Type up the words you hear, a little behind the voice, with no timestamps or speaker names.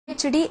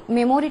PhD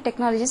memory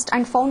technologist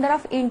and founder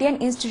of Indian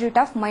institute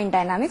of mind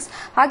dynamics.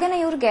 ಹಾಗೇನೆ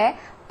ಇವ್ರಿಗೆ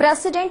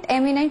president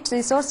eminent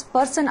resource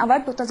person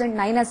award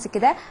 2009 ಅಲ್ಲಿ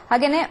ಸಿಕ್ಕಿದೆ.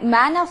 ಹಾಗೇನೆ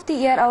man of the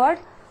year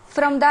award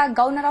from the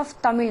governor of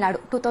Tamil Nadu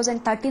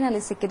 2013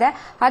 ಅಲ್ಲಿ ಸಿಕ್ಕಿದೆ.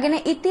 ಹಾಗೇನೆ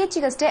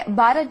ಇತ್ತೀಚೆಗಷ್ಟೇ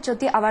ಭಾರತ್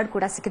ಜ್ಯೋತಿ ಅವಾರ್ಡ್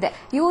ಕೂಡ ಸಿಕ್ಕಿದೆ.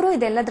 ಇವರು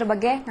ಇದೆಲ್ಲದರ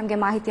ಬಗ್ಗೆ ನಮಗೆ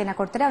ಮಾಹಿತಿಯನ್ನ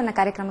ಕೊಡ್ತಾರೆ. ಅವರ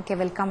ಕಾರ್ಯಕ್ರಮಕ್ಕೆ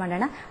ವೆಲ್ಕಮ್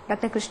ಮಾಡೋಣ.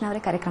 ಡಾಕ್ಟರ್ ಕೃಷ್ಣ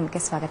ಅವರೇ,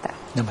 ಕಾರ್ಯಕ್ರಮಕ್ಕೆ ಸ್ವಾಗತ.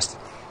 ನಮಸ್ತೆ.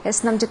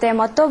 ಎಸ್, ನಮ್ಮ ಜೊತೆ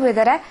ಮತ್ತೊಬ್ರು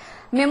ಇದ್ದಾರೆ,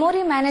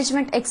 ಮೆಮೊರಿ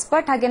ಮ್ಯಾನೇಜ್ಮೆಂಟ್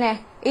ಎಕ್ಸ್ಪರ್ಟ್ ಹಾಗೇನೆ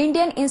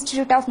Indian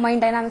institute of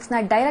mind dynamics ನ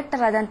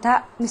ಡೈರೆಕ್ಟರ್ ಆದಂತಹ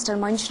ಮಿಸ್ಟರ್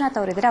ಮಂಜುನಾಥ್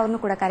ಅವರಿದ್ದಾರೆ. ಅವ್ರನ್ನು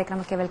ಕೂಡ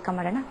ಕಾರ್ಯಕ್ರಮಕ್ಕೆ ವೆಲ್ಕಮ್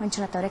ಮಾಡೋಣ.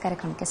 ಮಂಜುನಾಥ್ ಅವರೇ,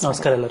 ಕಾರ್ಯಕ್ರಮಕ್ಕೆ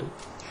ನಮಸ್ಕಾರ ಎಲ್ಲರಿಗೂ.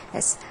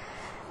 ಎಸ್,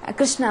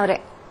 ಕೃಷ್ಣ ಅವರೇ,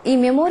 ಈ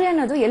ಮೆಮೊರಿ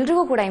ಅನ್ನೋದು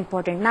ಎಲ್ರಿಗೂ ಕೂಡ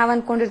ಇಂಪಾರ್ಟೆಂಟ್. ನಾವ್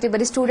ಅನ್ಕೊಂಡಿರ್ತೀವಿ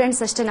ಬರೀ ಸ್ಟೂಡೆಂಟ್ಸ್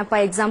ಅಷ್ಟೇನಪ್ಪ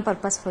ಎಕ್ಸಾಮ್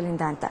ಪರ್ಪಸ್ಫುಲ್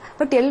ಇಂದ ಅಂತ,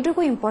 ಬಟ್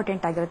ಎಲ್ರಿಗೂ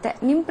ಇಂಪಾರ್ಟೆಂಟ್ ಆಗಿರುತ್ತೆ.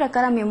 ನಿಮ್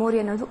ಪ್ರಕಾರ ಮೆಮೊರಿ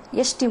ಅನ್ನೋದು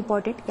ಎಷ್ಟು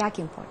ಇಂಪಾರ್ಟೆಂಟ್,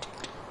 ಯಾಕೆ ಇಂಪಾರ್ಟೆಂಟ್?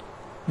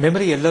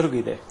 ಮೆಮೊರಿ ಎಲ್ಲರಿಗೂ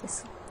ಇದೆ,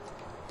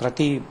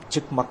 ಪ್ರತಿ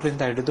ಚಿಕ್ಕ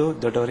ಮಕ್ಕಳಿಂದ ಹಿಡಿದು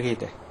ದೊಡ್ಡವರಿಗೆ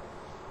ಇದೆ.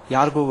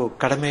 ಯಾರಿಗೂ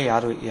ಕಡಿಮೆ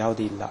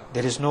ಯಾವುದು ಇಲ್ಲ.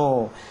 There is no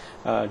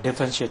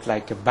differentiate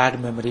like bad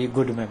memory,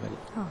 good memory.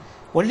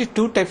 Only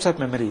 2 types of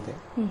memory ಇದೆ.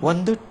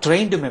 ಒಂದು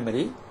trained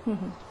memory,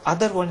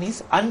 other one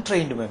is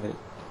untrained memory.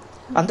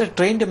 ಅಂದ್ರೆ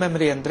ಟ್ರೈನ್ಡ್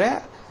ಮೆಮೊರಿ ಅಂದ್ರೆ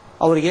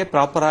ಅವರಿಗೆ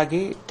ಪ್ರಾಪರ್ ಆಗಿ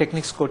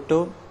ಟೆಕ್ನಿಕ್ಸ್ ಕೊಟ್ಟು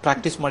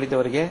ಪ್ರಾಕ್ಟೀಸ್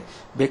ಮಾಡಿದವರಿಗೆ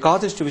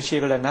ಬೇಕಾದಷ್ಟು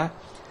ವಿಷಯಗಳನ್ನ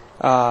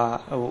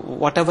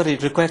what ever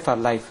it require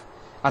for life,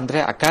 ಅಂದ್ರೆ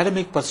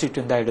ಅಕಾಡೆಮಿಕ್ ಪರ್ಸ್ಯೂಟ್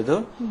ಇಂದ ಹಿಡಿದು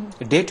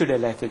ಡೇ ಟು ಡೇ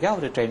ಲೈಫ್ಗೆ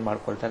ಅವರು ಟ್ರೈನ್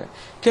ಮಾಡ್ಕೊಳ್ತಾರೆ.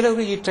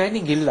 ಕೆಲವರು ಈ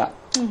ಟ್ರೈನಿಂಗ್ ಇಲ್ಲ,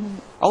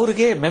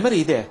 ಅವ್ರಿಗೆ ಮೆಮೊರಿ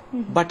ಇದೆ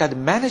ಬಟ್ ಅದು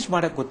ಮ್ಯಾನೇಜ್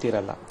ಮಾಡಕ್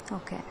ಗೊತ್ತಿರಲ್ಲ.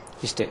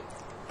 ಇಷ್ಟೇ,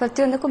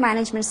 ಪ್ರತಿಯೊಂದಕ್ಕೂ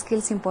ಮ್ಯಾನೇಜ್ಮೆಂಟ್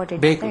ಸ್ಕಿಲ್ಸ್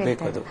ಇಂಪಾರ್ಟೆಂಟ್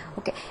ಬೇಕು.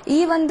 ಓಕೆ, ಈ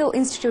ಒಂದು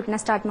ಇನ್ಸ್ಟಿಟ್ಯೂಟ್ ನ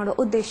ಸ್ಟಾರ್ಟ್ ಮಾಡೋ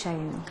ಉದ್ದೇಶ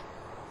ಏನು?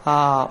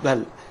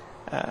 ವೆಲ್,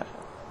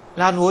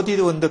 ನಾನು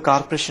ಓದಿದ್ದು ಒಂದು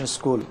ಕಾರ್ಪೊರೇಷನ್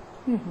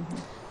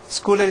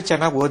ಸ್ಕೂಲಲ್ಲಿ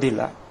ಚೆನ್ನಾಗಿ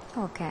ಓದಿಲ್ಲ.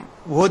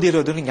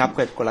 ಓದಿರೋದನ್ನ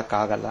ಜ್ಞಾಪಕ ಇಟ್ಕೊಳಕ್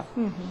ಆಗಲ್ಲ,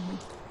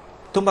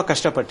 ತುಂಬಾ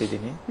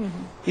ಕಷ್ಟಪಟ್ಟಿದ್ದೀನಿ.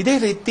 ಇದೇ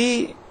ರೀತಿ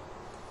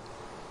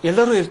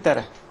ಎಲ್ಲರೂ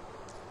ಇರ್ತಾರೆ.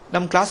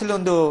 ನಮ್ ಕ್ಲಾಸಲ್ಲಿ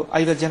ಒಂದು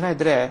 50 ಜನ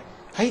ಇದ್ರೆ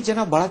 5 ಜನ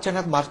ಬಹಳ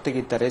ಚೆನ್ನಾಗಿ ಮಾರ್ಕ್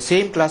ತೆಗಿತಾರೆ.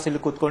 ಸೇಮ್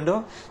ಕ್ಲಾಸಲ್ಲಿ ಕೂತ್ಕೊಂಡು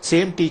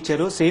ಸೇಮ್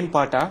ಟೀಚರು, ಸೇಮ್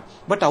ಪಾಠ,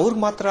 ಬಟ್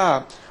ಅವ್ರಿಗೆ ಮಾತ್ರ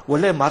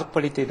ಒಳ್ಳೆ ಮಾರ್ಕ್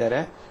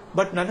ಪಡಿತಿದ್ದಾರೆ.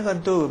 ಬಟ್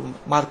ನನಗಂತೂ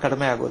ಮಾರ್ಕ್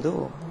ಕಡಿಮೆ ಆಗೋದು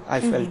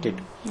ಐ ಫೆಲ್ಟ್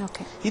ಇಟ್.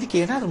 ಇದಕ್ಕೆ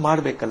ಏನಾದ್ರು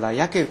ಮಾಡ್ಬೇಕಲ್ಲ,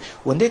 ಯಾಕೆ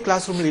ಒಂದೇ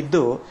ಕ್ಲಾಸ್ ರೂಮ್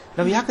ಇದ್ದು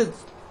ನಾವು ಯಾಕೆ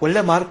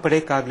ಒಳ್ಳೆ ಮಾರ್ಕ್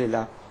ಪಡೆಯಕ್ಕಾಗ್ಲಿಲ್ಲ?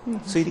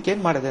 ಸೊ ಇದಕ್ಕೆ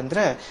ಏನ್ ಮಾಡಿದೆ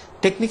ಅಂದ್ರೆ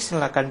ಟೆಕ್ನಿಕ್ಸ್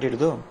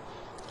ಕಂಡಿಡಿದು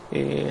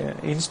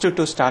ಇನ್ಸ್ಟಿಟ್ಯೂಟ್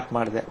ಸ್ಟಾರ್ಟ್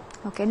ಮಾಡಿದೆ.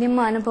 ನಿಮ್ಮ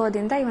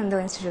ಅನುಭವದಿಂದ ಈ ಒಂದು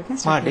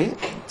ಇನ್ಸ್ಟಿಟ್ಯೂಟ್ ಮಾಡಿ.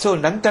 ಸೊ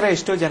ನಂತರ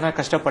ಎಷ್ಟೋ ಜನ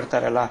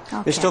ಕಷ್ಟಪಡ್ತಾರಲ್ಲ,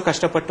 ಎಷ್ಟೋ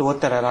ಕಷ್ಟಪಟ್ಟು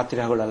ಓದ್ತಾರೆ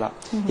ರಾತ್ರಿ ಹಗಲೆಲ್ಲ,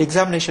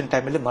 ಎಕ್ಸಾಮಿನೇಷನ್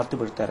ಟೈಮಲ್ಲಿ ಮರ್ತು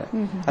ಬಿಡ್ತಾರೆ.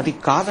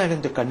 ಅದಕ್ಕೆ ಕಾರಣ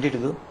ಏನೆಂದು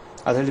ಕಂಡಿಡಿದು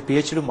ಅದರಲ್ಲಿ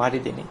PhD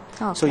ಮಾಡಿದ್ದೀನಿ.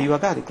 ಸೊ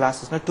ಇವಾಗ ಅದು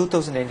ಕ್ಲಾಸಸ್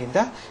 2009 ಇಂದ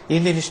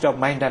Indian institute of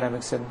mind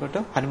dynamics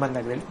ಅಂದ್ಬಿಟ್ಟು ಹನುಮನ್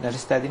ನಗರಲ್ಲಿ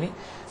ನಡೆಸ್ತಾ ಇದ್ದೀನಿ.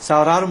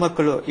 ಸಾವಿರಾರು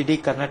ಮಕ್ಕಳು ಇಡೀ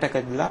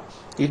ಕರ್ನಾಟಕದಿಂದ,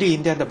 ಇಡೀ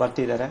ಇಂಡಿಯಾದಿಂದ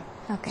ಬರ್ತಿದ್ದಾರೆ.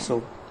 So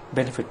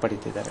benefit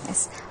ಪಡಿತಿದ್ದಾರೆ.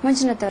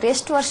 ಮಂಜುನಾಥ್ ಅವರು,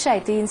 ಎಷ್ಟು ವರ್ಷ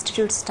ಆಯ್ತು ಈ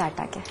ಇನ್ಸ್ಟಿಟ್ಯೂಟ್ ಸ್ಟಾರ್ಟ್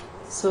ಆಗಿ?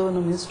 ಸೊ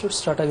ನಮ್ಮ ಇನ್ಸ್ಟಿಟ್ಯೂಟ್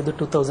ಸ್ಟಾರ್ಟ್ ಆಗಿದ್ದು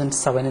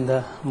 2007 ಇಂದ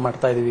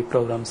ಮಾಡ್ತಾ ಇದೀವಿ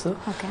ಪ್ರೋಗ್ರಾಮ್ಸ್.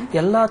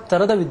 ಎಲ್ಲಾ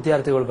ತರದ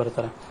ವಿದ್ಯಾರ್ಥಿಗಳು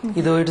ಬರ್ತಾರೆ.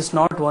 ಇದು it is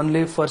not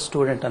only for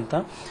student ಅಂತ,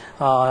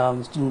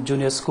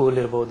 ಜೂನಿಯರ್ ಸ್ಕೂಲ್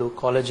ಇರ್ಬೋದು,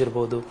 ಕಾಲೇಜ್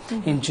ಇರ್ಬೋದು,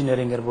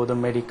 ಇಂಜಿನಿಯರಿಂಗ್ ಇರ್ಬೋದು,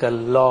 medical,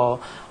 law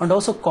and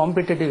also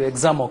competitive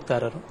exam ಹೋಗ್ತಾ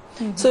ಇರೋರು.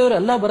 ಸೊ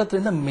ಇವರೆಲ್ಲ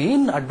ಬರೋದ್ರಿಂದ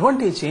ಮೇನ್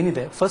ಅಡ್ವಾಂಟೇಜ್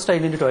ಏನಿದೆ, first I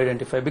need to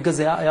identify.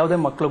 Because ಯಾವುದೇ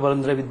ಮಕ್ಕಳು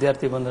ಬಂದ್ರೆ,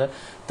 ವಿದ್ಯಾರ್ಥಿ ಬಂದ್ರೆ,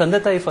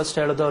 ತಂದೆ ತಾಯಿ ಫಸ್ಟ್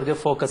ಹೇಳೋದು ಅವ್ರಿಗೆ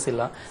ಫೋಕಸ್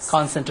ಇಲ್ಲ,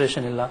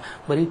 ಕಾನ್ಸಂಟ್ರೇಷನ್ ಇಲ್ಲ,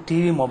 ಬರೀ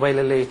ಟಿವಿ ಮೊಬೈಲ್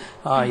ಅಲ್ಲಿ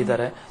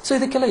ಇದ್ದಾರೆ. ಸೊ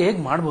ಇದಕ್ಕೆಲ್ಲ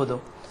ಹೇಗ್ ಮಾಡ್ಬೋದು?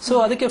 ಸೊ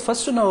ಅದಕ್ಕೆ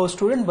ಫಸ್ಟ್ ನಾವು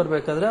ಸ್ಟೂಡೆಂಟ್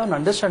ಬರ್ಬೇಕಾದ್ರೆ ಅವ್ನ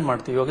ಅಂಡರ್ಸ್ಟ್ಯಾಂಡ್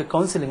ಮಾಡ್ತೀವಿ. ಓಕೆ,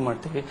 ಕೌನ್ಸಿಲಿಂಗ್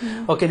ಮಾಡ್ತೀವಿ.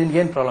 ಓಕೆ, ನಿನ್ಗೆ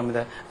ಏನ್ ಪ್ರಾಬ್ಲಮ್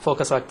ಇದೆ,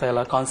 ಫೋಕಸ್ ಆಗ್ತಾ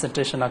ಇಲ್ಲ,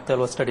 ಕಾನ್ಸಂಟ್ರೇಷನ್ ಆಗ್ತಾ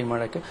ಇಲ್ವಾ ಸ್ಟಡಿ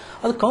ಮಾಡಕ್ಕೆ,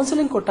 ಅದು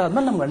ಕೌನ್ಸಿಲಿಂಗ್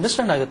ಕೊಟ್ಟಾದ್ಮೇಲೆ ನಮ್ಗೆ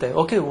ಅಂಡರ್ಸ್ಟ್ಯಾಂಡ್ ಆಗುತ್ತೆ.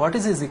 Okay, what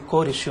is is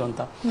core issue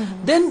ಅಂತ.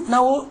 ದೆನ್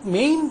ನಾವು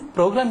main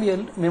program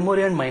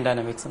memory and mind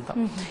dynamics ಅಂತ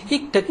ಈ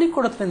ಟೆಕ್ನಿಕ್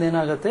ಕೊಡೋದ್ರಿಂದ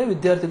ಏನಾಗುತ್ತೆ,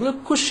 ವಿದ್ಯಾರ್ಥಿಗಳು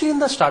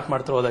ಖುಷಿಯಿಂದ ಸ್ಟಾರ್ಟ್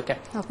ಮಾಡ್ತಾರೆ ಓದಕ್ಕೆ.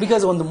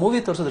 ಬಿಕಾಸ್ ಒಂದು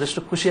ಮೂವಿ ತೋರಿಸಿದ್ರೆ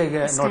ಎಷ್ಟು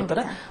ಖುಷಿಯಾಗಿ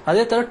ನೋಡ್ತಾರೆ,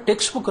 ಅದೇ ತರ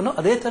ಟೆಕ್ಸ್ಟ್ ಬುಕ್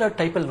ಅದೇ ತರ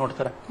ಟೈಪ್ ಅಲ್ಲಿ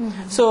ನೋಡ್ತಾರೆ.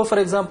 ಸೊ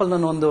ಫಾರ್ ಎಕ್ಸಾಂಪಲ್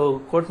ನಾನು ಒಂದು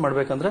ಕೋಟ್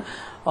ಮಾಡ್ಬೇಕಂದ್ರೆ,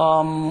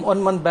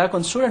 1 ಮಂತ್ ಬ್ಯಾಕ್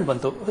ಒಂದು ಸ್ಟೂಡೆಂಟ್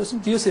ಬಂತು,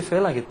 PUC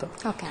ಫೇಲ್ ಆಗಿತ್ತು.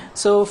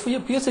 ಸೊ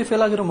PUC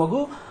ಫೇಲ್ ಆಗಿರೋ ಮಗು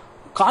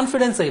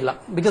ಕಾನ್ಫಿಡೆನ್ಸ್ ಇಲ್ಲ,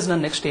 ಬಿಕಾಸ್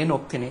ನಾನು ನೆಕ್ಸ್ಟ್ ಏನ್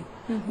ಹೋಗ್ತೀನಿ.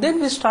 Then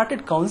we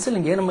started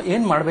counselling.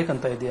 ಏನ್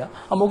ಮಾಡ್ಬೇಕಂತ ಇದೆಯಾ?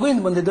 ಆ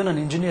ಮಗುವಿಂದ ಬಂದಿದ್ದು ನಾನು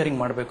ಇಂಜಿನಿಯರಿಂಗ್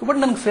ಮಾಡಬೇಕು, ಬಟ್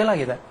ನನ್ಗೆ ಫೇಲ್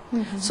ಆಗಿದೆ.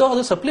 ಸೊ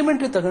ಅದು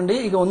ಸಪ್ಲಿಮೆಂಟರಿ ತಗೊಂಡು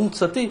ಈಗ ಒಂದ್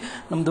ಸತಿ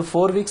ನಮ್ದು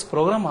 4 weeks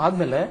ಪ್ರೋಗ್ರಾಮ್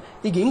ಆದ್ಮೇಲೆ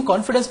ಈಗ ಹಿಂಗ್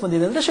ಕಾನ್ಫಿಡೆನ್ಸ್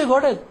ಬಂದಿದೆ ಅಂದ್ರೆ she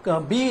got A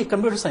BE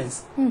computer science.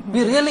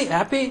 We really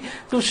happy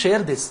to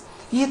share this.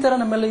 ಈ ತರ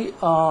ನಮ್ಮಲ್ಲಿ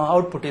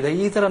ಔಟ್ಪುಟ್ ಇದೆ,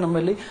 ಈ ತರ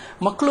ನಮ್ಮಲ್ಲಿ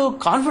ಮಕ್ಕಳು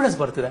ಕಾನ್ಫಿಡೆನ್ಸ್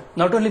ಬರ್ತಿದೆ.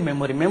 Not only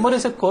memory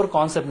is A core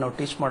concept ನಾವು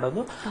ಟೀಚ್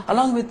ಮಾಡೋದು.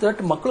 ಅಲಾಂಗ್ ವಿತ್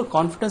ದಟ್ ಮಕ್ಕಳು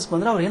ಕಾನ್ಫಿಡೆನ್ಸ್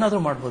ಬಂದ್ರೆ ಅವ್ರು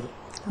ಏನಾದ್ರೂ ಮಾಡ್ಬೋದು.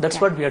 That's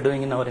what we are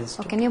doing in our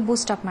institute. ನೀವು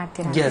ಬೂಸ್ಟ್ ಅಪ್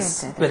ಮಾಡ್ತೀರಾ? Yes,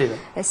 very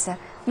well. Yes sir.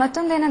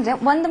 ಮತ್ತೊಂದೇನಂದ್ರೆ,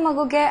 ಒಂದು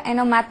ಮಗುಗೆ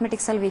ಏನೋ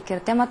ಮ್ಯಾಥಮೆಟಿಕ್ಸ್ ಅಲ್ಲಿ ವೀಕ್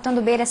ಇರುತ್ತೆ,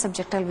 ಮತ್ತೊಂದು ಬೇರೆ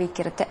ಸಬ್ಜೆಕ್ಟ್ ಅಲ್ಲಿ ವೀಕ್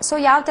ಇರುತ್ತೆ. ಸೊ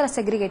ಯಾವ ತರ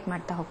ಸೆಗ್ರಿಗೇಟ್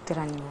ಮಾಡ್ತಾ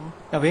ಹೋಗ್ತೀರಾ ನೀವು?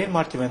 ನಾವೇನ್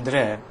ಮಾಡ್ತೀವಿ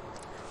ಅಂದ್ರೆ,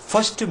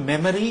 ಫಸ್ಟ್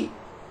ಮೆಮರಿ,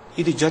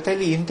 ಇದು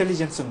ಜೊತೆಲಿ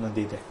ಇಂಟೆಲಿಜೆನ್ಸ್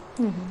ಒಂದಿದೆ.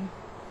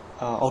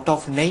 ಔಟ್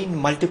ಆಫ್ 9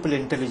 ಮಲ್ಟಿಪಲ್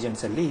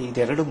ಇಂಟೆಲಿಜೆನ್ಸ್ ಅಲ್ಲಿ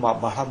ಇದೆರಡು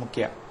ಬಹಳ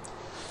ಮುಖ್ಯ.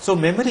 ಸೊ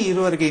ಮೆಮರಿ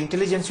ಇರುವವರಿಗೆ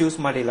ಇಂಟೆಲಿಜೆನ್ಸ್ ಯೂಸ್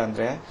ಮಾಡಿಲ್ಲ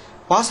ಅಂದ್ರೆ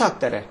ಪಾಸ್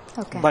ಆಗ್ತಾರೆ,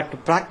 ಬಟ್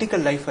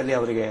ಪ್ರಾಕ್ಟಿಕಲ್ ಲೈಫ್ ಅಲ್ಲಿ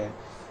ಅವರಿಗೆ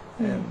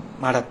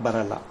ಮಾಡಕ್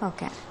ಬರಲ್ಲ.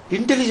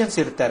 ಇಂಟೆಲಿಜೆನ್ಸ್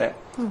ಇರ್ತಾರೆ,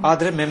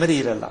 ಆದ್ರೆ ಮೆಮರಿ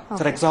ಇರಲ್ಲ.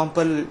 ಫಾರ್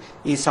ಎಕ್ಸಾಂಪಲ್,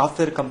 ಈ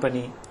ಸಾಫ್ಟ್ವೇರ್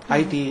ಕಂಪನಿ,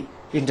 IT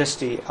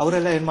ಇಂಡಸ್ಟ್ರಿ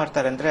ಅವರೆಲ್ಲ ಏನ್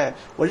ಮಾಡ್ತಾರೆ ಅಂದ್ರೆ,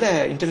 ಒಳ್ಳೆ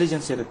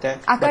ಇಂಟೆಲಿಜೆನ್ಸ್ ಇರುತ್ತೆ,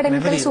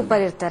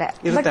 ಸೂಪರ್ ಇರ್ತಾರೆ,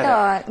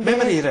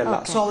 ಮೆಮರಿ ಇರಲ್ಲ.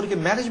 ಸೊ ಅವ್ರಿಗೆ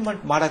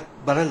ಮ್ಯಾನೇಜ್ಮೆಂಟ್ ಮಾಡಕ್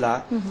ಬರಲ್ಲ,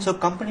 ಸೊ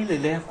ಕಂಪನಿಲಿ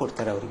ಲೇ ಆಫ್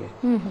ಕೊಡ್ತಾರೆ ಅವರಿಗೆ.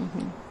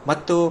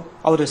 ಮತ್ತು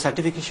ಅವರು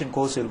ಸರ್ಟಿಫಿಕೇಶನ್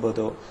ಕೋರ್ಸ್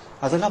ಇರ್ಬೋದು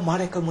ಅದೆಲ್ಲ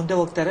ಮಾಡಕ್ಕೆ ಮುಂದೆ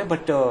ಹೋಗ್ತಾರೆ,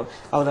 ಬಟ್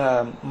ಅವರ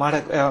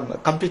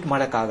ಕಂಪ್ಲೀಟ್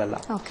ಮಾಡಕ್ ಆಗಲ್ಲ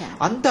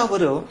ಅಂತ.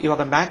 ಅವರು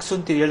ಇವಾಗ ಮ್ಯಾಕ್ಸ್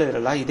ಅಂತ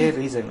ಹೇಳಿದ್ರಲ್ಲ, ಇದೇ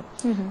ರೀಸನ್.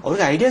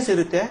 ಅವ್ರಿಗೆ ಐಡಿಯಾಸ್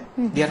ಇರುತ್ತೆ,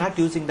 they are not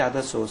using the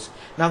other source.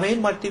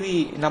 ನಾವೇನ್ ಮಾಡ್ತೀವಿ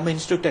ನಮ್ಮ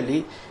ಇನ್ಸ್ಟಿಟ್ಯೂಟ್ ಅಲ್ಲಿ,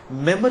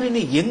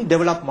 ಮೆಮೊರಿನ ಹೆಂಗ್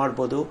ಡೆವಲಪ್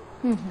ಮಾಡ್ಬೋದು,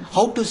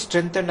 how to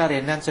strengthen R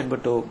enhance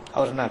ಅಂದ್ಬಿಟ್ಟು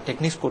ಅವ್ರನ್ನ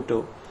ಟೆಕ್ನಿಕ್ಸ್ ಕೊಟ್ಟು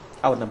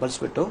ಅವ್ರನ್ನ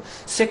ಬಳಸ್ಬಿಟ್ಟು.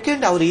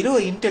 ಸೆಕೆಂಡ್, ಅವ್ರು ಇರೋ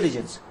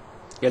ಇಂಟೆಲಿಜೆನ್ಸ್,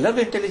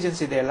 ಎಲ್ಲರಿಗೂ ಇಂಟೆಲಿಜೆನ್ಸ್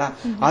ಇದೆ ಅಲ್ಲ,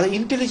 ಆ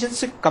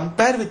intelligence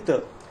compare with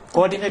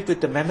coordinate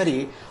with memory,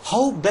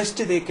 how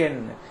best they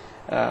can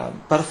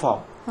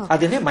perform.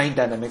 ಅದನ್ನೇ ಮೈಂಡ್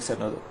ಡೈನಾಮಿಕ್ಸ್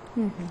ಅನ್ನೋದು.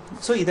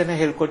 ಸೊ ಇದನ್ನ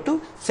ಹೇಳ್ಕೊಟ್ಟು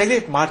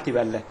ಸೆಗ್ರೇಟ್ ಮಾಡ್ತೀವಿ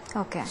ಅಲ್ಲೇ.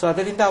 ಸೊ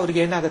ಅದರಿಂದ ಅವ್ರಿಗೆ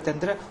ಏನಾಗುತ್ತೆ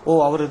ಅಂದ್ರೆ,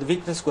 ಅವ್ರದ್ದು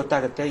ವೀಕ್ನೆಸ್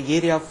ಗೊತ್ತಾಗುತ್ತೆ,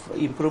 ಏರಿಯಾ ಆಫ್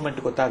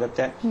ಇಂಪ್ರೂವ್ಮೆಂಟ್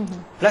ಗೊತ್ತಾಗುತ್ತೆ,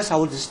 ಪ್ಲಸ್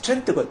ಅವ್ರದ್ದು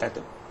ಸ್ಟ್ರೆಂತ್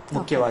ಗೊತ್ತಾಯ್ತು.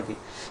 ಮುಖ್ಯವಾಗಿ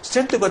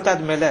strength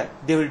ಗೊತ್ತಾದ್ಮೇಲೆ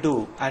they will do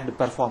and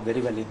perform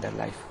very well in their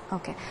life.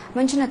 Okay,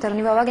 Manjunath ಅವರು,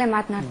 ನೀವು ಅವಾಗಲೇ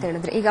ಮಾತನಾಡ್ತಾ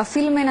ಹೇಳಿದ್ರೆ, ಈಗ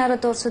ಫಿಲ್ಮ್ ಏನಾದ್ರು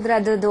ತೋರಿಸಿದ್ರೆ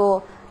ಅದರದ್ದು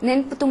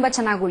ನೆನಪು ತುಂಬಾ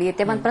ಚೆನ್ನಾಗಿ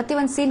ಉಳಿಯುತ್ತೆ, ಪ್ರತಿ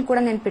ಒಂದು ಸೀನ್ ಕೂಡ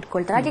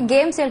ನೆನ್ಪಿಟ್ಕೊಳ್ತಾರೆ. ಹಾಗೆ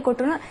ಗೇಮ್ಸ್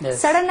ಹೇಳ್ಕೊಟ್ರು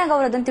ಸಡನ್ ಆಗಿ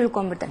ಅವ್ರು ಅದನ್ನ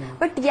ತಿಳ್ಕೊಂಡ್ಬಿಡ್ತಾರೆ.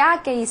 ಬಟ್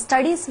ಯಾಕೆ ಈ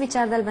ಸ್ಟಡೀಸ್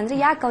ವಿಚಾರದಲ್ಲಿ ಬಂದ್ರೆ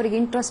ಯಾಕೆ ಅವ್ರಿಗೆ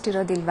ಇಂಟ್ರೆಸ್ಟ್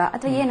ಇರೋದಿಲ್ವಾ,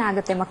 ಅಥವಾ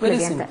ಏನಾಗುತ್ತೆ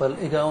ಮಕ್ಕಳಿಗೆ? ಸಿಂಪಲ್.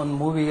 ಈಗ ಒಂದು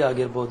ಮೂವಿ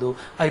ಆಗಿರ್ಬೋದು,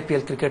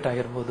 IPL ಕ್ರಿಕೆಟ್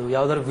ಆಗಿರ್ಬೋದು,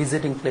 ಯಾವ್ದಾದ್ರು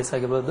ವಿಸಿಟಿಂಗ್ ಪ್ಲೇಸ್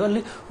ಆಗಿರ್ಬೋದು,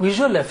 ಅಲ್ಲಿ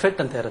ವಿಜುವಲ್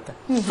ಎಫೆಕ್ಟ್ ಅಂತ ಇರುತ್ತೆ.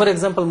 ಫಾರ್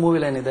ಎಕ್ಸಾಂಪಲ್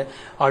ಮೂವಿ ಲೈನ್ ಇದೆ,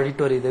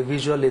 ಆಡಿಟೋರಿ ಇದೆ,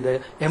 ವಿಜುವಲ್ ಇದೆ,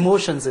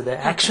 ಎಮೋಷನ್ಸ್ ಇದೆ,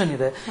 ಆಕ್ಷನ್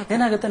ಇದೆ.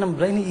 ಏನಾಗುತ್ತೆ, ನಮ್ಮ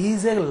ಬ್ರೈನ್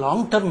ಈಸಿಯಾಗಿ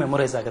ಲಾಂಗ್ ಟರ್ಮ್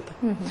ಮೆಮೊರೈಸ್ ಆಗುತ್ತೆ.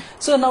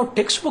 ಸೊ ನಾವು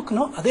ಟೆಕ್ಸ್ಟ್ ಬುಕ್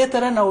ಅದೇ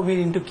ತರ ನಾವು ವಿ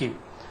ಇಂಟು ಕೀವ್,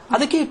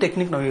 ಅದಕ್ಕೆ ಈ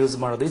ಟೆಕ್ನಿಕ್ ನಾವು ಯೂಸ್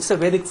ಮಾಡೋದು. It's a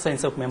Vedic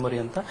science of memory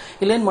ಅಂತ.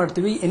 ಇಲ್ಲೇನ್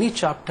ಮಾಡ್ತೀವಿ, ಎನಿ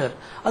ಚಾಪ್ಟರ್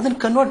ಅದನ್ನ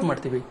ಕನ್ವರ್ಟ್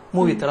ಮಾಡ್ತೀವಿ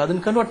ಮೂವಿ ತರ,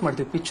 ಅದನ್ನ ಕನ್ವರ್ಟ್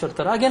ಮಾಡ್ತೀವಿ ಪಿಕ್ಚರ್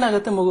ತರ.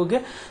 ಆಗೇನಾಗುತ್ತೆ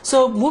ಮಗುಗೆ, ಸೊ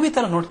ಮೂವಿ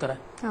ತರ ನೋಡ್ತಾರೆ.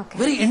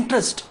 Very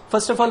interest,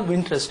 first of all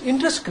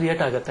interest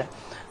create ಆಗುತ್ತೆ.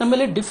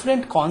 ನಮ್ಮಲ್ಲಿ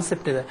ಡಿಫ್ರೆಂಟ್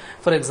ಕಾನ್ಸೆಪ್ಟ್ ಇದೆ.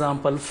 ಫಾರ್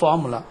ಎಕ್ಸಾಂಪಲ್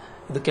ಫಾರ್ಮುಲಾ,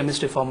 ಇದು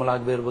ಕೆಮಿಸ್ಟ್ರಿ ಫಾರ್ಮುಲಾ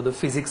ಆಗಿರ್ಬೋದು,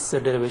 ಫಿಸಿಕ್ಸ್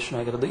ಡೆರಿವೇಶನ್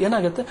ಆಗಿರೋದು,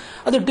 ಏನಾಗುತ್ತೆ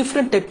ಅದು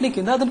ಡಿಫ್ರೆಂಟ್ ಟೆಕ್ನಿಕ್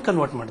ಇಂದ ಅದನ್ನ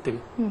ಕನ್ವರ್ಟ್ ಮಾಡ್ತೀವಿ.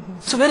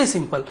 So very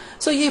simple.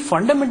 ಸೊ ಈ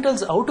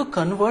fundamentals, how to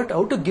convert,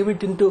 how to give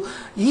it in to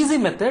easy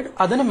method,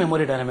 ಅದನ್ನ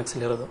ಮೆಮೊರಿ ಡೈನಾಮಿಕ್ಸ್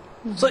ಅಲ್ಲಿ ಇರೋದು.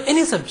 ಸೊ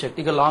ಎನಿ ಸಬ್ಜೆಕ್ಟ್,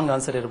 ಈಗ ಲಾಂಗ್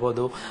ಆನ್ಸರ್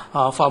ಇರ್ಬೋದು,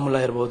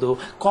 ಫಾರ್ಮುಲಾ ಇರ್ಬೋದು,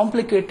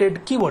 ಕಾಂಪ್ಲಿಕೇಟೆಡ್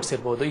ಕೀವರ್ಡ್ಸ್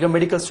ಇರ್ಬೋದು. ಈಗ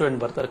ಮೆಡಿಕಲ್ ಸ್ಟೂಡೆಂಟ್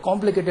ಬರ್ತಾರೆ,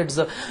 ಕಾಂಪ್ಲಿಕೇಟೆಡ್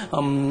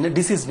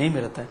ಡಿಸೀಸ್ ನೇಮ್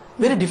ಇರುತ್ತೆ,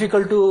 very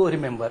difficult to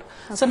remember.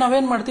 So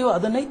ನಾವೇನ್ ಮಾಡ್ತೀವಿ,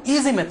 ಅದನ್ನ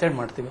ಈಸಿ ಮೆಥಡ್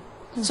ಮಾಡ್ತೀವಿ.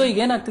 ಸೊ ಈಗ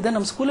ಏನಾಗ್ತಿದೆ,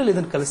 ನಮ್ಮ ಸ್ಕೂಲಲ್ಲಿ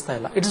ಇದನ್ನ ಕಲಿಸ್ತಾ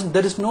ಇಲ್ಲ.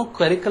 There is no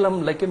ಕರಿಕುಲಮ್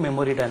like A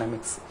memory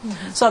dynamics.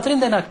 So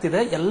ಅದರಿಂದ ಏನಾಗ್ತಿದೆ,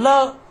 ಎಲ್ಲಾ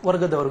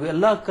ವರ್ಗದವರೆಗೂ,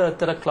 ಎಲ್ಲಾ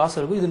ತರ ಕ್ಲಾಸ್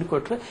ವರೆಗೂ ಇದನ್ನ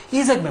ಕೊಟ್ರೆ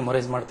ಈಸಿಯಾಗಿ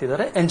ಮೆಮೊರೈಸ್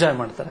ಮಾಡ್ತಿದ್ದಾರೆ, ಎಂಜಾಯ್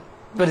ಮಾಡ್ತಾರೆ.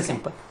 Very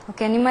simple.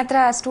 ಓಕೆ, ನಿಮ್ಮ ಹತ್ರ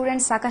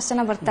ಸ್ಟೂಡೆಂಟ್ಸ್ ಸಾಕಷ್ಟು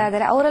ಜನ ಬರ್ತಾ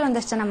ಇದ್ದಾರೆ, ಅವರಲ್ಲಿ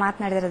ಒಂದಷ್ಟು ಜನ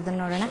ಮಾತನಾಡಿರೋದನ್ನ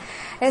ನೋಡೋಣ.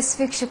 ಎಸ್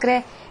ವೀಕ್ಷಕರೇ,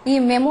 ಈ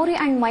ಮೆಮೊರಿ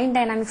ಅಂಡ್ ಮೈಂಡ್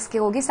ಡೈನಾಮಿಕ್ಸ್ಗೆ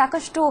ಹೋಗಿ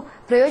ಸಾಕಷ್ಟು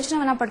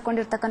ಪ್ರಯೋಜನವನ್ನ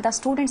ಪಡ್ಕೊಂಡಿರ್ತಕ್ಕಂಥ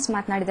ಸ್ಟೂಡೆಂಟ್ಸ್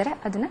ಮಾತನಾಡಿದ್ದಾರೆ,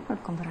 ಅದನ್ನ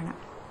ನೋಡ್ಕೊಂಡ್ ಬರೋಣ.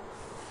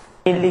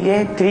 ಇಲ್ಲಿಗೆ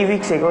 3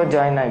 weeks ago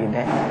ಜಾಯ್ನ್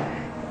ಆಗಿದೆ.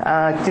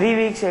 3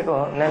 weeks ago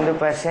ನಂದು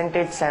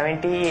ಪರ್ಸೆಂಟೇಜ್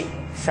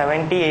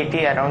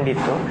 70-80 ಅರೌಂಡ್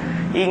ಇತ್ತು.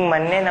 ಈಗ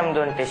ಮೊನ್ನೆ ನಮ್ದು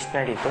ಒಂದು ಟೆಸ್ಟ್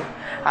ನಡೀತು,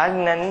 ಆಗ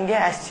ನನಗೆ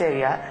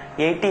ಆಶ್ಚರ್ಯ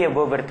 80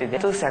 ಎಬೋ ಬರ್ತಿದೆ.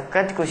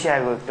 ಸಖತ್ ಖುಷಿ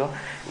ಆಗೋಯ್ತು.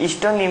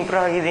 ಇಷ್ಟೊಂದು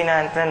ಇಂಪ್ರೂವ್ ಆಗಿದ್ದೀನ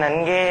ಅಂತ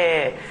ನನಗೆ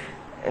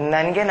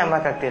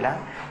ನಂಬಕ್ಕಾಗ್ತಿಲ್ಲ.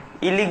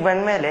 ಇಲ್ಲಿಗೆ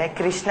ಬಂದ್ಮೇಲೆ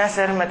ಕೃಷ್ಣ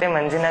ಸರ್ ಮತ್ತೆ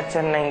ಮಂಜುನಾಥ್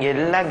ಸರ್ ನಂಗೆ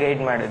ಎಲ್ಲ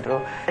ಗೈಡ್ ಮಾಡಿದ್ರು.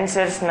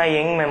 ಆನ್ಸರ್ಸ್ನ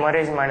ಹೆಂಗ್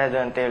ಮೆಮೊರೈಸ್ ಮಾಡೋದು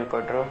ಅಂತ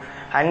ಹೇಳ್ಕೊಟ್ರು.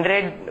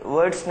 100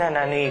 ವರ್ಡ್ಸ್ನ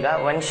ನಾನು ಈಗ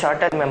 1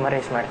 ಶಾರ್ಟಲ್ಲಿ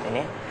ಮೆಮೊರೈಸ್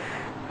ಮಾಡ್ತೀನಿ.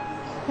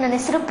 ನನ್ನ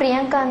ಹೆಸರು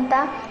ಪ್ರಿಯಾಂಕಾ ಅಂತ.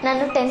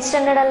 ನಾನು 10th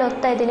ಸ್ಟ್ಯಾಂಡರ್ಡಲ್ಲಿ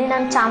ಓದ್ತಾ ಇದ್ದೀನಿ.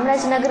 ನಾನು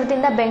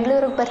ಚಾಮರಾಜನಗರದಿಂದ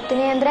ಬೆಂಗಳೂರಿಗೆ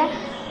ಬರ್ತೀನಿ. ಅಂದರೆ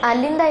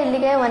ಅಲ್ಲಿಂದ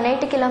ಇಲ್ಲಿಗೆ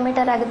 180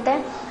 ಕಿಲೋಮೀಟರ್ ಆಗುತ್ತೆ.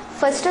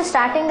 ಫಸ್ಟು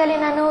ಸ್ಟಾರ್ಟಿಂಗಲ್ಲಿ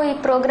ನಾನು ಈ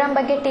ಪ್ರೋಗ್ರಾಮ್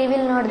ಬಗ್ಗೆ ಟಿ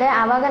ವಿಲಿ ನೋಡಿದೆ.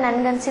 ಆವಾಗ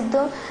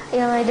ನನಗನ್ಸಿದ್ದು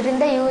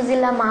ಇದರಿಂದ ಯೂಸ್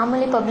ಇಲ್ಲ,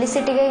 ಮಾಮೂಲಿ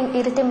ಪಬ್ಲಿಸಿಟಿಗೆ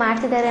ಈ ರೀತಿ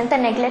ಮಾಡ್ತಿದ್ದಾರೆ ಅಂತ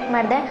ನೆಗ್ಲೆಕ್ಟ್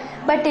ಮಾಡಿದೆ.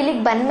 ಬಟ್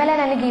ಇಲ್ಲಿಗೆ ಬಂದಮೇಲೆ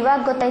ನನಗೆ ಇವಾಗ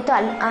ಗೊತ್ತಾಯಿತು,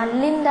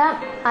 ಅಲ್ಲಿಂದ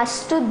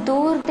ಅಷ್ಟು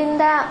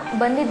ದೂರದಿಂದ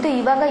ಬಂದಿದ್ದು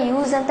ಇವಾಗ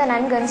ಯೂಸ್ ಅಂತ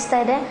ನನಗನ್ನಿಸ್ತಾ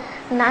ಇದೆ.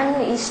 ನಾನು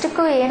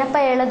ಇಷ್ಟಕ್ಕೂ ಏನಪ್ಪ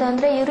ಹೇಳೋದು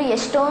ಅಂದರೆ, ಇವರು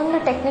ಎಷ್ಟೊಂದು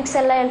ಟೆಕ್ನಿಕ್ಸ್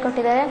ಎಲ್ಲ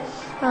ಹೇಳ್ಕೊಟ್ಟಿದ್ದಾರೆ.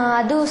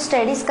 ಅದು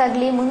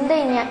ಸ್ಟಡೀಸ್ಗಾಗಲಿ, ಮುಂದೆ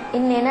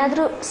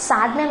ಇನ್ನೇನಾದರೂ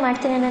ಸಾಧನೆ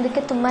ಮಾಡ್ತೀನಿ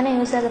ಅನ್ನೋದಕ್ಕೆ ತುಂಬಾ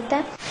ಯೂಸ್ ಆಗುತ್ತೆ.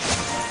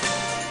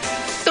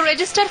 To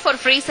register for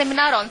free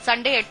seminar on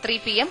Sunday at 3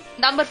 p.m.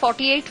 number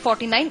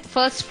 4849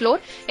 first floor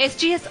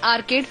SGS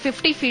Arcade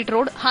 50 feet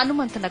road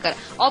Hanumantanagar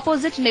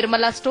opposite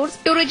Nirmala stores.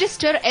 To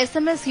register,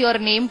 SMS your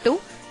name to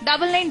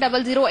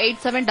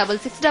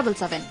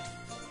 9900876677.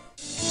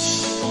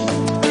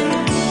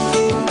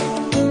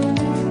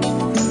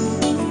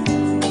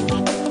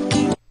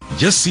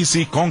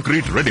 ಎಸ್ಸಿಸಿ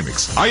concrete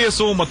ready-mix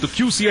ISO ಮತ್ತು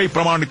QCI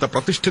ಪ್ರಮಾಣಿತ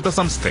ಪ್ರತಿಷ್ಠಿತ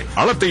ಸಂಸ್ಥೆ.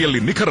 ಅಳತೆಯಲ್ಲಿ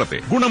ನಿಖರತೆ,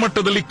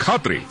 ಗುಣಮಟ್ಟದಲ್ಲಿ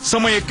ಖಾತ್ರಿ,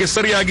 ಸಮಯಕ್ಕೆ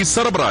ಸರಿಯಾಗಿ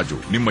ಸರಬರಾಜು.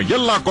 ನಿಮ್ಮ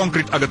ಎಲ್ಲಾ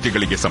ಕಾಂಕ್ರೀಟ್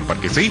ಅಗತ್ಯಗಳಿಗೆ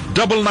ಸಂಪರ್ಕಿಸಿ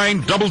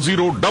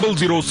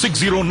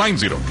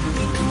 9900006090.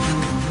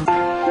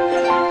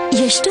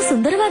 ಎಷ್ಟು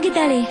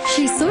ಸುಂದರವಾಗಿದ್ದಾಳೆ.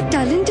 She so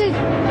talented.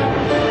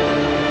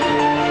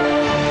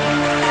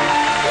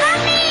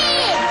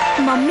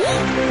 Mummy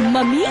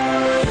mummy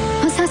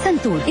ಹೊಸ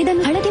ಸಂತೂರ್.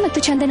 ಇದನ್ನು ಹಳದಿ ಮತ್ತು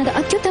ಚಂದನದ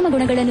ಅತ್ಯುತ್ತಮ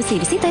ಗುಣಗಳನ್ನು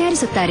ಸೇರಿಸಿ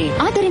ತಯಾರಿಸುತ್ತಾರೆ.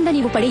 ಆದ್ದರಿಂದ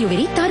ನೀವು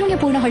ಪಡೆಯುವಿರಿ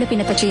ತಾರುಣ್ಯಪೂರ್ಣ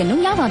ಹೊಳಪಿನ ತ್ವಚೆಯನ್ನು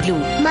ಯಾವಾಗ್ಲೂ.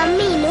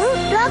 ಮಮ್ಮಿನು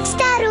ರಾಕ್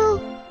ಸ್ಟಾರು.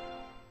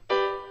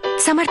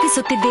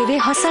 ಸಮರ್ಥಿಸುತ್ತಿದ್ದೇವೆ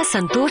ಹೊಸ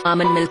ಸಂತೂರ್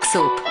ಆಮಂಡ್ ಮಿಲ್ಕ್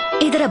ಸೋಪ್.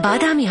 ಇದರ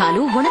ಬಾದಾಮಿ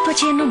ಹಾಲು ಒಣ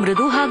ತ್ವಚೆಯನ್ನು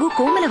ಮೃದು ಹಾಗೂ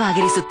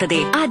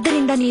ಕೋಮಲವಾಗಿರಿಸುತ್ತದೆ.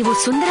 ಆದ್ದರಿಂದ ನೀವು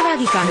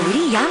ಸುಂದರವಾಗಿ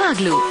ಕಾಣುವಿರಿ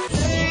ಯಾವಾಗ್ಲೂ.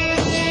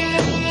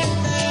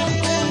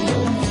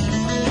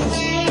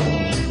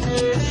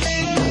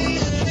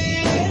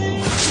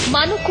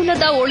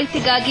 ಮನುಕುಲದ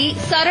ಒಳಿತಿಗಾಗಿ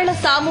ಸರಳ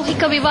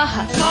ಸಾಮೂಹಿಕ ವಿವಾಹ.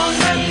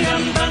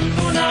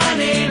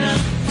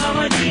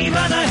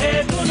 ನವಜೀವನ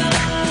ಹೇತುನಾ.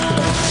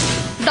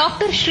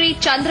 ಡಾಕ್ಟರ್ ಶ್ರೀ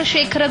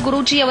ಚಂದ್ರಶೇಖರ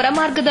ಗುರೂಜಿಯವರ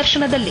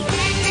ಮಾರ್ಗದರ್ಶನದಲ್ಲಿ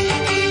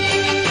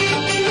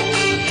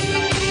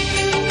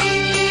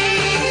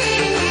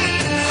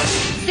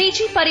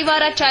ಸಿಜಿ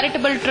ಪರಿವಾರ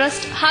ಚಾರಿಟಬಲ್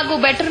ಟ್ರಸ್ಟ್ ಹಾಗೂ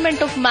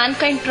ಬೆಟರ್ಮೆಂಟ್ ಆಫ್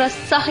ಮ್ಯಾನ್ಕೈಂಡ್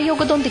ಟ್ರಸ್ಟ್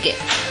ಸಹಯೋಗದೊಂದಿಗೆ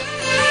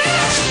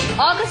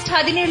ಆಗಸ್ಟ್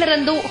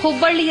 17ರಂದು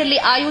ಹುಬ್ಬಳ್ಳಿಯಲ್ಲಿ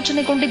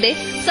ಆಯೋಜನೆಗೊಂಡಿದೆ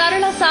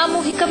ಸರಳ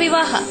ಸಾಮೂಹಿಕ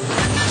ವಿವಾಹ.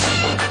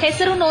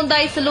 ಹೆಸರು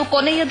ನೋಂದಾಯಿಸಲು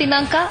ಕೊನೆಯ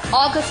ದಿನಾಂಕ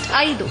ಆಗಸ್ಟ್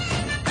 5.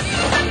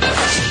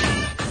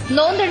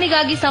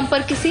 ನೋಂದಣಿಗಾಗಿ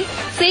ಸಂಪರ್ಕಿಸಿ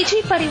ಸಿಜಿ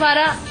ಪರಿವಾರ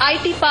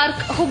ಐಟಿ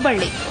ಪಾರ್ಕ್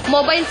ಹುಬ್ಬಳ್ಳಿ.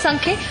 ಮೊಬೈಲ್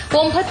ಸಂಖ್ಯೆ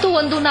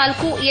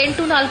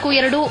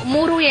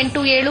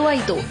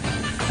 9148423875.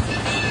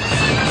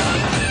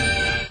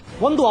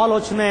 ಒಂದು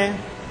ಆಲೋಚನೆ,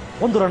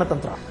 ಒಂದು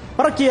ರಣತಂತ್ರ,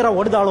 ಪರಕೀಯರ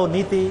ಒಡೆದಾಳೋ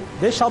ನೀತಿ,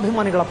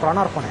 ದೇಶಾಭಿಮಾನಿಗಳ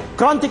ಪ್ರಾಣಾರ್ಪಣೆ,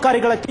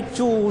 ಕ್ರಾಂತಿಕಾರಿಗಳ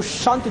ಕಿಚ್ಚು,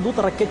 ಶಾಂತಿ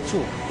ದೂತರ ಕೆಚ್ಚು,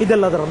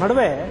 ಇದೆಲ್ಲದರ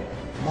ನಡುವೆ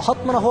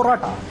ಮಹಾತ್ಮನ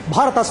ಹೋರಾಟ.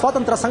 ಭಾರತ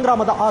ಸ್ವಾತಂತ್ರ್ಯ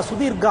ಸಂಗ್ರಾಮದ ಆ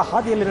ಸುದೀರ್ಘ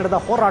ಹಾದಿಯಲ್ಲಿ ನಡೆದ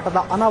ಹೋರಾಟದ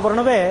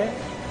ಅನಾವರಣವೇ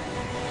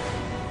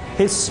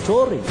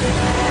ಹಿಸ್ಟೋರಿ.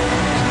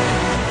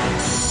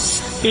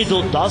 ಇದು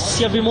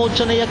ದಾಸ್ಯ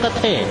ವಿಮೋಚನೆಯ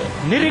ಕಥೆ.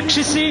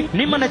 ನಿರೀಕ್ಷಿಸಿ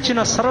ನಿಮ್ಮ ನೆಚ್ಚಿನ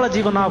ಸರಳ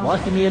ಜೀವನ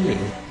ವಾಹಿನಿಯಲ್ಲಿ.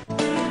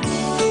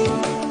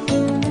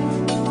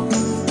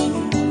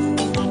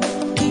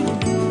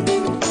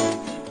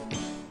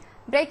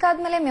 ಬ್ರೇಕ್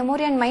ಆದ್ಮೇಲೆ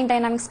ಮೆಮೊರಿ ಅಂಡ್ ಮೈಂಡ್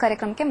ಡೈನಾಮಿಕ್ಸ್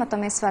ಕಾರ್ಯಕ್ರಮಕ್ಕೆ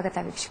ಮತ್ತೊಮ್ಮೆ ಸ್ವಾಗತ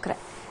ವೀಕ್ಷಕರೇ.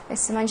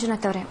 ಎಸ್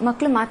ಮಂಜುನಾಥ್ ಅವರೇ,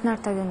 ಮಕ್ಕಳು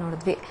ಮಾತನಾಡ್ತಾ ಇದ್ದು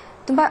ನೋಡಿದ್ವಿ,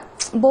 ತುಂಬಾ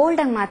ಬೋಲ್ಡ್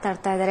ಆಗಿ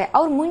ಮಾತಾಡ್ತಾ ಇದ್ದಾರೆ.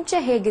 ಅವ್ರು ಮುಂಚೆ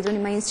ಹೇಗಿದ್ರು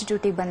ನಿಮ್ಮ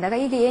ಇನ್ಸ್ಟಿಟ್ಯೂಟಿಗೆ ಬಂದಾಗ,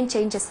 ಈಗ ಏನ್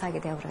ಚೇಂಜಸ್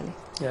ಆಗಿದೆ ಅವರಲ್ಲಿ?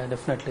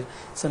 ಡೆಫಿನೆಟ್ಲಿ.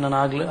 ಸೊ ನಾನು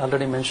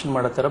ಆಲ್ರೆಡಿ ಮೆನ್ಷನ್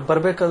ಮಾಡೋ ತರ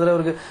ಬರಬೇಕಾದ್ರೆ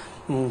ಅವ್ರಿಗೆ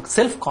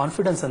ಸೆಲ್ಫ್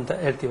ಕಾನ್ಫಿಡೆನ್ಸ್ ಅಂತ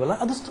ಹೇಳ್ತೀವಲ್ಲ,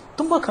 ಅದು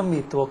ತುಂಬಾ ಕಮ್ಮಿ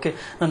ಇತ್ತು. ಓಕೆ,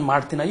 ನಾನು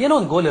ಮಾಡ್ತೀನಿ, ಏನೋ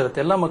ಒಂದು ಗೋಲ್ ಇರುತ್ತೆ.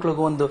 ಎಲ್ಲ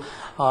ಮಕ್ಳಿಗೂ ಒಂದು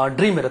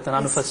ಡ್ರೀಮ್ ಇರುತ್ತೆ,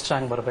 ನಾನು ಫಸ್ಟ್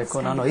ರ್ಯಾಂಕ್ ಬರಬೇಕು,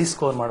 ನಾನು ಹೈ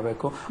ಸ್ಕೋರ್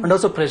ಮಾಡಬೇಕು. ಅಂಡ್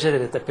ಆಲ್ಸೋ ಪ್ರೆಷರ್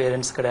ಇರುತ್ತೆ,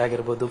 ಪೇರೆಂಟ್ಸ್ ಕಡೆ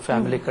ಆಗಿರ್ಬೋದು,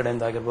 ಫ್ಯಾಮಿಲಿ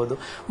ಕಡೆಯಿಂದ ಆಗಿರ್ಬೋದು.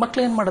 ಮಕ್ಳು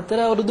ಏನ್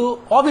ಮಾಡುತ್ತಾರೆ, ಅವ್ರದ್ದು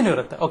ಹಾಬಿನೂ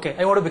ಇರುತ್ತೆ. Okay,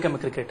 I want to become A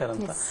cricketer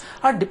ಅಂತ.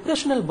 ಆ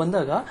ಡಿಪ್ರೆಷನ್ ಅಲ್ಲಿ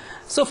ಬಂದಾಗ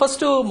ಸೊ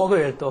ಫಸ್ಟ್ ಮಗು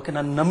ಹೇಳ್ತು, ಓಕೆ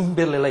ನಾನು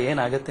ನಂಬಿರ್ಲಿಲ್ಲ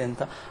ಏನಾಗುತ್ತೆ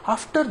ಅಂತ.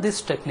 After this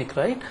technique,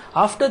 right,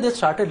 after they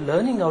started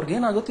learning, ಅವ್ರಿಗೆ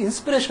ಏನಾಗುತ್ತೆ,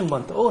 ಇನ್ಸ್ಪಿರೇಷನ್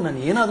ಬಂತು. ಓ, ನಾನು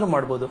ಏನಾದ್ರೂ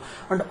ಮಾಡ್ಬೋದು.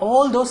 ಅಂಡ್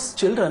ಆಲ್ ದೋಸ್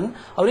ಚಿಲ್ಡ್ರನ್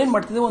ಅವ್ರೇನ್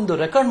ಮಾಡ್ತಿದ್ರು, ಒಂದು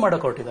ರೆಕಾರ್ಡ್ ಮಾಡಕ್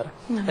ಹೊರಟಿದ್ದಾರೆ.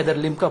 ಇದರ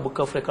ಲಿಮ್ಕಾ ಬುಕ್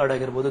ಆಫ್ ರೆಕಾರ್ಡ್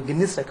ಆಗಿರ್ಬೋದು,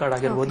 ಗಿನ್ನಿಸ್ ರೆಕಾರ್ಡ್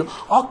ಆಗಿರ್ಬೋದು.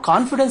 ಆ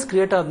ಕಾನ್ಫಿಡೆನ್ಸ್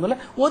ಕ್ರಿಯೇಟ್ ಆದ್ಮೇಲೆ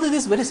ಓದೋದು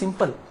is very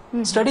simple,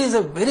 study is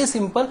very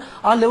simple.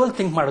 ಆ ಲೆವೆಲ್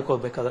ಥಿಂಕ್ ಮಾಡಕ್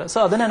ಹೋಗ್ಬೇಕಾದ್ರೆ. ಸೊ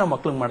ಅದನ್ನೇ ನಾವು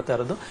ಮಕ್ಳಿಗೆ ಮಾಡ್ತಾ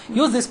ಇರೋದು.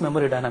 Use this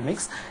memory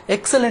dynamics,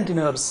 excellent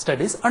in your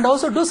studies and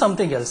also do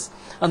something else.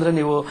 ಅಂದ್ರೆ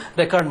ನೀವು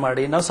ರೆಕಾರ್ಡ್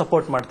ಮಾಡಿ, ನಾವು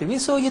ಸಪೋರ್ಟ್ ಮಾಡ್ತೀವಿ.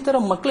 ಸೊ ಈ ತರ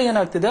ಮಕ್ಳು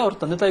ಏನಾಗ್ತಿದೆ, ಅವ್ರ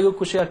ತಂದೆ ತಾಯಿಗೂ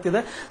ಖುಷಿ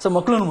ಆಗ್ತಿದೆ. ಸೊ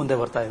ಮಕ್ಳು ಮುಂದೆ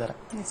ಬರ್ತಾ ಇದ್ದಾರೆ.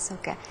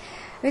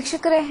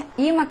 ವೀಕ್ಷಕರೇ,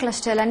 ಈ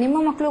ಮಕ್ಕಳಷ್ಟೇ ಅಲ್ಲ, ನಿಮ್ಮ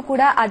ಮಕ್ಕಳು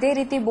ಕೂಡ ಅದೇ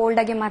ರೀತಿ ಬೋಲ್ಡ್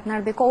ಆಗಿ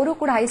ಮಾತನಾಡಬೇಕು, ಅವರು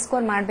ಕೂಡ ಹೈ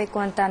ಸ್ಕೋರ್ ಮಾಡಬೇಕು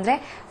ಅಂತ ಅಂದ್ರೆ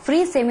ಫ್ರೀ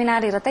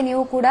ಸೆಮಿನಾರ್ ಇರುತ್ತೆ.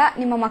 ನೀವು ಕೂಡ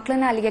ನಿಮ್ಮ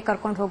ಮಕ್ಕಳನ್ನ ಅಲ್ಲಿಗೆ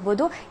ಕರ್ಕೊಂಡು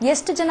ಹೋಗಬಹುದು.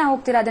 ಎಷ್ಟು ಜನ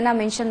ಹೋಗ್ತೀರಾ ಅದನ್ನ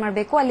ಮೆನ್ಷನ್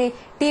ಮಾಡಬೇಕು. ಅಲ್ಲಿ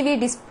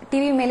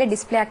ಟಿವಿ ಮೇಲೆ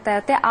ಡಿಸ್ಪ್ಲೇ ಆಗ್ತಾ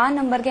ಇರುತ್ತೆ. ಆ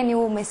ನಂಬರ್ಗೆ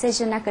ನೀವು ಮೆಸೇಜ್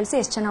ಅನ್ನ ಕಳಿಸಿ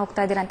ಎಷ್ಟು ಜನ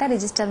ಹೋಗ್ತಾ ಇದ್ದೀರಾ ಅಂತ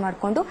ರಿಜಿಸ್ಟರ್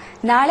ಮಾಡಿಕೊಂಡು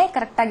ನಾಳೆ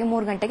ಕರೆಕ್ಟ್ ಆಗಿ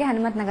 3 ಗಂಟೆಗೆ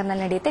ಹನುಮಂತ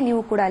ನಗರ್ನಲ್ಲಿ ನಡೆಯುತ್ತೆ.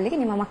 ನೀವು ಕೂಡ ಅಲ್ಲಿಗೆ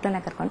ನಿಮ್ಮ ಮಕ್ಕಳನ್ನ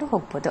ಕರ್ಕೊಂಡು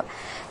ಹೋಗಬಹುದು.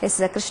 ಎಸ್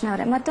ಕೃಷ್ಣ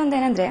ಅವರೇ,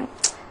 ಮತ್ತೊಂದೇನಂದ್ರೆ,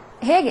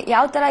 ಹೇಗೆ,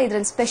 ಯಾವ ತರ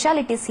ಇದ್ರಲ್ಲಿ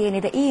ಸ್ಪೆಷಾಲಿಟೀಸ್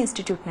ಏನಿದೆ ಈ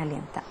ಇನ್ಸ್ಟಿಟ್ಯೂಟ್ ನಲ್ಲಿ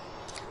ಅಂತ?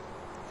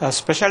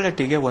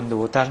 ಸ್ಪೆಷಾಲಿಟಿಗೆ ಒಂದು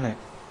ಉದಾಹರಣೆ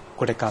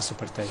ಕೊಡಕ್ಕೆ ಆಸೆ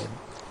ಪಡ್ತಾ ಇದ್ದೀನಿ.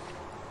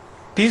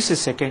 PUC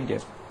ಸೆಕೆಂಡ್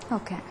ಇಯರ್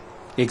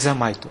ಎಕ್ಸಾಮ್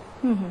ಆಯ್ತು,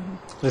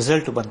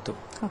 ರಿಸಲ್ಟ್ ಬಂತು.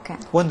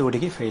 ಒಂದು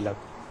ಹುಡುಗಿ ಫೇಲ್ ಆಗ,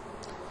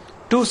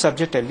 2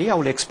 ಸಬ್ಜೆಕ್ಟ್ ಅಲ್ಲಿ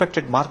ಅವಳು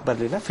ಎಕ್ಸ್ಪೆಕ್ಟೆಡ್ ಮಾರ್ಕ್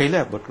ಬರಲಿಲ್ಲ, ಫೇಲ್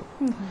ಆಗ್ಬಿಟ್ಲು.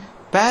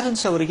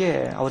 ಪ್ಯಾರೆಂಟ್ಸ್ ಅವ್ರಿಗೆ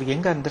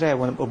ಹೆಂಗಂದ್ರೆ,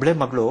 ಒಬ್ಳೆ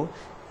ಮಗಳು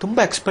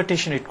ತುಂಬಾ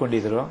ಎಕ್ಸ್ಪೆಕ್ಟೇಷನ್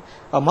ಇಟ್ಕೊಂಡಿದ್ರು.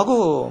 ಆ ಮಗು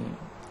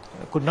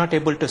could not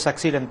able to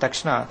succeed ಅಂದ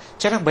ತಕ್ಷಣ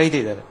ಚೆನ್ನಾಗಿ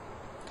ಬೈದಿದ್ದಾರೆ.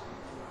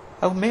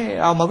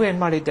 ಆ ಮಗು ಏನ್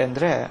ಮಾಡಿದ್ದೆ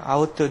ಅಂದ್ರೆ,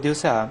 ಅವತ್ತು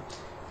ದಿವಸ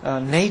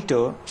night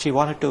she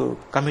wanted to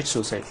commit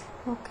suicide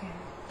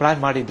plan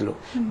ಮಾಡಿದ್ಲು.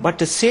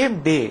 ಬಟ್ ಸೇಮ್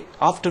ಡೇ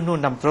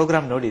ಆಫ್ಟರ್ನೂನ್ ನಮ್ಮ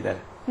ಪ್ರೋಗ್ರಾಮ್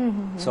ನೋಡಿದ್ದಾರೆ.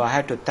 So I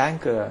have to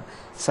thank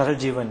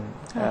SaralJeevan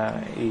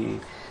ಈ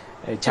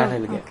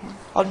ಚಾನೆಲ್ಗೆ.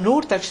 ಅವ್ರು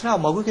ನೋಡಿದ ತಕ್ಷಣ ಆ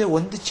ಮಗುಗೆ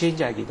ಒಂದು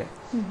ಚೇಂಜ್ ಆಗಿದೆ.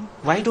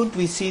 Why don't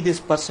we see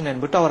this person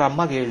ಅಂದ್ಬಿಟ್ಟು ಅವ್ರ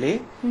ಅಮ್ಮಗೆ ಹೇಳಿ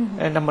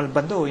ನಮ್ಮಲ್ಲಿ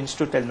ಬಂದು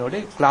ಇನ್ಸ್ಟಿಟ್ಯೂಟ್ ಅಲ್ಲಿ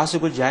ನೋಡಿ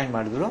ಕ್ಲಾಸ್ಗೂ ಜಾಯಿನ್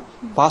ಮಾಡಿದ್ರು.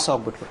 ಪಾಸ್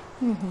ಆಗ್ಬಿಟ್ರು.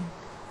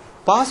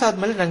 ಪಾಸ್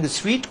ಆದ್ಮೇಲೆ ನಂಗೆ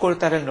ಸ್ವೀಟ್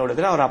ಕೊಡ್ತಾರೆ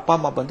ನೋಡಿದ್ರೆ ಅವ್ರ ಅಪ್ಪ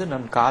ಅಮ್ಮ ಬಂದು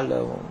ನನ್ನ ಕಾಲ್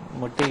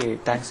ಮುಟ್ಟಿ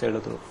ಥ್ಯಾಂಕ್ಸ್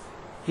ಹೇಳಿದ್ರು.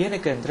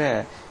 ಏನಕ್ಕೆ ಅಂದ್ರೆ,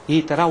 ಈ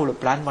ತರ ಅವಳು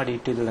ಪ್ಲಾನ್ ಮಾಡಿ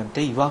ಇಟ್ಟಿದ್ದಳಂತೆ,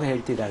 ಇವಾಗ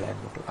ಹೇಳ್ತಿದ್ದಾಳೆ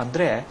ಅಂದ್ಬಿಟ್ಟು.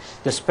 ಅಂದ್ರೆ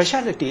the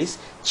specialities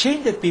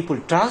change the people,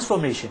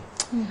 transformation.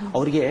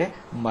 ಅವ್ರಿಗೆ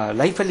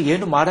ಲೈಫಲ್ಲಿ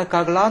ಏನು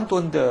ಮಾಡಕ್ಕಾಗಲ್ಲ ಅಂತ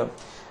ಒಂದು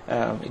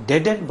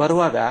ಡೆಡ್ ಎಂಡ್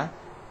ಬರುವಾಗ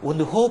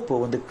ಒಂದು ಹೋಪ್,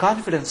 ಒಂದು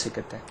ಕಾನ್ಫಿಡೆನ್ಸ್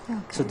ಸಿಗುತ್ತೆ.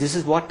 So this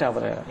is what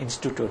hour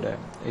institute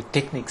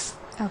techniques.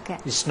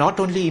 It's not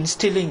only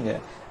ಇನ್ಸ್ಟಿಲಿಂಗ್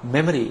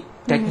memory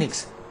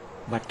techniques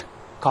but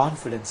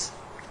confidence.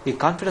 ಈ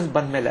ಕಾನ್ಫಿಡೆನ್ಸ್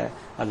ಬಂದ್ಮೇಲೆ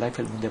ಆ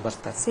ಲೈಫಲ್ಲಿ ಮುಂದೆ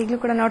ಬರ್ತಾರೆ. ಈಗಲೂ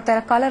ಕೂಡ ನೋಡ್ತಾ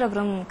ಇರೋ ಕಾಲರ್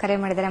ಒಬ್ರು ಕರೆ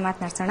ಮಾಡಿದ್ದಾರೆ,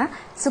 ಮಾತನಾಡ್ಸೋಣ.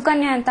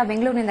 ಸುಕನ್ಯಾ ಅಂತ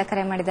ಬೆಂಗಳೂರಿನಿಂದ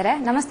ಕರೆ ಮಾಡಿದ್ದಾರೆ.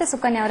 ನಮಸ್ತೆ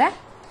ಸುಕನ್ಯಾ ಅವರೇ.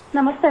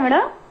 ನಮಸ್ತೆ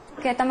ಮೇಡಮ್.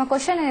 ತಮ್ಮ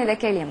ಕ್ವಶನ್ ಏನಿದೆ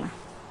ಕೇಳಿ ಅಮ್ಮ.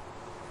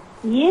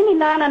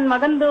 ಏನಿಲ್ಲ, ನನ್ನ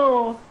ಮಗಂದು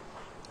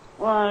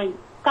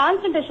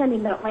ಕಾನ್ಸಂಟ್ರೇಷನ್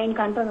ಇಲ್ಲ, ಮೈಂಡ್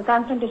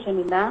ಕಾನ್ಸಂಟ್ರೇಷನ್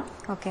ಇಲ್ಲ.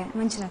 ಓಕೆ,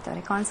 ಮಂಜುನಾಥ್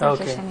ಅವರೇ,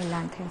 ಕಾನ್ಸಂಟ್ರೇಷನ್ ಇಲ್ಲ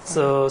ಅಂತ ಹೇಳಿ.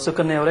 ಸೊ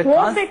ಸುಕನ್ಯಾ ಅವರೇ,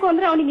 ಓದ್ಬೇಕು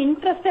ಅಂದ್ರೆ ಅವನಿಗೆ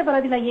ಇಂಟ್ರೆಸ್ಟೇ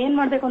ಬರೋದಿಲ್ಲ, ಏನ್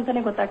ಮಾಡ್ಬೇಕು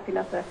ಅಂತಾನೆ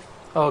ಗೊತ್ತಾಗ್ತಿಲ್ಲ ಸರ್.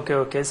 ಓಕೆ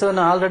ಓಕೆ ಸೊ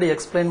ನಾನು ಆಲ್ರೆಡಿ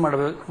ಎಕ್ಸ್ಪ್ಲೈನ್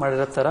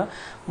ಮಾಡಿರೋ ತರ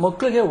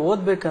ಮಕ್ಕಳಿಗೆ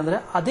ಓದ್ಬೇಕಂದ್ರೆ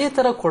ಅದೇ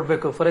ತರ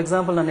ಕೊಡ್ಬೇಕು. ಫಾರ್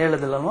ಎಕ್ಸಾಂಪಲ್ ನಾನು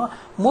ಹೇಳೋದಿಲ್ಲ,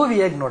 ಮೂವಿ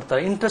ಹೇಗ್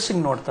ನೋಡ್ತಾರೆ,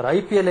 ಇಂಟ್ರೆಸ್ಟಿಂಗ್ ನೋಡ್ತಾರೆ,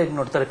 IPL ಹೇಗ್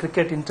ನೋಡ್ತಾರೆ,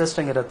 ಕ್ರಿಕೆಟ್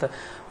ಇಂಟ್ರೆಸ್ಟಿಂಗ್ ಇರುತ್ತೆ,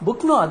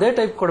 ಬುಕ್ನು ಅದೇ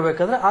ಟೈಪ್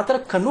ಕೊಡ್ಬೇಕಾದ್ರೆ ಆ ತರ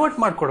ಕನ್ವರ್ಟ್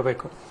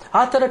ಮಾಡ್ಕೊಡ್ಬೇಕು,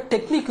 ಆ ತರ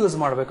ಟೆಕ್ನಿಕ್ ಯೂಸ್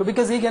ಮಾಡಬೇಕು.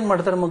 ಬಿಕಾಸ್ ಈಗ ಏನ್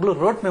ಮಾಡ್ತಾರೆ ಮಗಳು,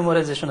 ರೋಟ್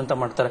ಮೆಮೊರೈಸೇಷನ್ ಅಂತ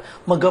ಮಾಡ್ತಾರೆ,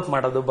 ಮಗ್ಅಪ್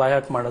ಮಾಡೋದು,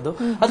 ಬಾಯಾಟ್ ಮಾಡೋದು,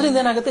 ಅದರಿಂದ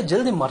ಏನಾಗುತ್ತೆ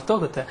ಜಲ್ದಿ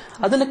ಮರ್ತೋಗುತ್ತೆ.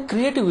 ಅದನ್ನ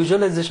ಕ್ರಿಯೇಟಿವ್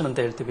ವಿಜುವಲೈಸೇಷನ್ ಅಂತ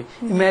ಹೇಳ್ತೀವಿ,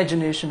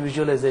 ಇಮ್ಯಾಜಿನೇಷನ್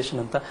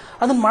ವಿಜುವಲೈಸೇಷನ್ ಅಂತ.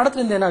 ಅದನ್ನ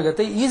ಮಾಡೋದ್ರಿಂದ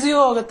ಏನಾಗುತ್ತೆ,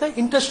 ಈಸಿಯೂ ಆಗುತ್ತೆ,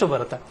 ಇಂಟ್ರೆಸ್ಟ್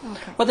ಬರುತ್ತೆ.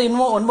 ಮತ್ತೆ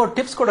ಇನ್ನೂ ಒಂದ್ ಮೂರು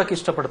ಟಿಪ್ಸ್ ಕೊಡಕ್ಕೆ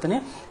ಇಷ್ಟಪಡ್ತೀನಿ.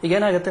 ಈಗ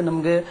ಏನಾಗುತ್ತೆ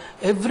ನಮ್ಗೆ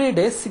ಎವ್ರಿ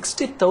ಡೇ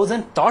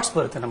 60,000 ಥಾಟ್ಸ್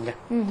ಬರುತ್ತೆ ನಮ್ಗೆ.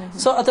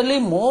 ಸೊ ಅದರಲ್ಲಿ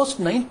ಮೋಸ್ಟ್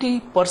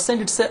 90%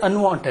 ಇಟ್ಸ್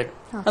ಅನ್ವಾಂಟೆಡ್,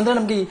 ಅಂದ್ರೆ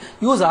ನಮ್ಗೆ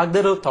ಯೂಸ್ ಆಗದೇ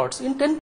ಇರೋ ಥಾಟ್ಸ್. ಇನ್ 10